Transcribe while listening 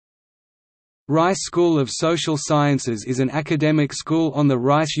Rice School of Social Sciences is an academic school on the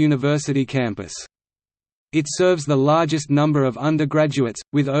Rice University campus. It serves the largest number of undergraduates,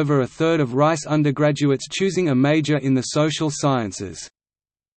 with over a third of Rice undergraduates choosing a major in the social sciences.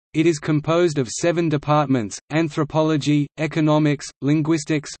 It is composed of 7 departments: anthropology, economics,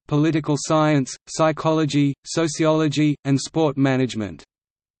 linguistics, political science, psychology, sociology, and sport management.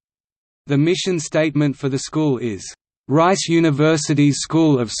 The mission statement for the school is, "Rice University's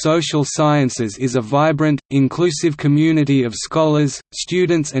School of Social Sciences is a vibrant, inclusive community of scholars,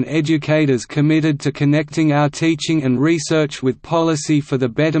 students and educators committed to connecting our teaching and research with policy for the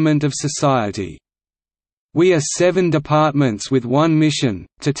betterment of society. We are 7 departments with one mission,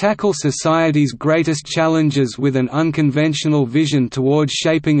 to tackle society's greatest challenges with an unconventional vision towards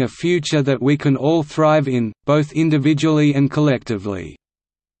shaping a future that we can all thrive in, both individually and collectively."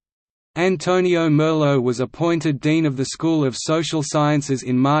 Antonio Merlo was appointed Dean of the School of Social Sciences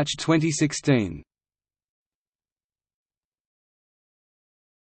in March 2016.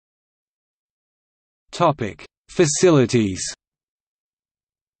 Facilities.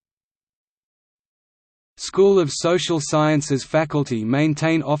 School of Social Sciences faculty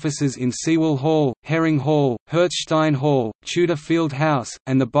maintain offices in Sewell Hall, Herring Hall, Hertzstein Hall, Tudor Field House,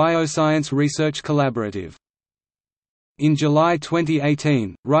 and the Bioscience Research Collaborative. In July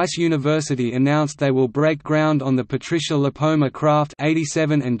 2018, Rice University announced they will break ground on the Patricia Lapoma Craft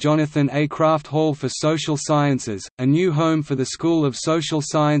 87 and Jonathan A. Craft Hall for Social Sciences, a new home for the School of Social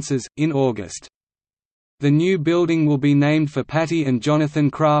Sciences, in August. The new building will be named for Patty and Jonathan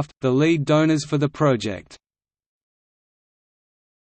Craft, the lead donors for the project.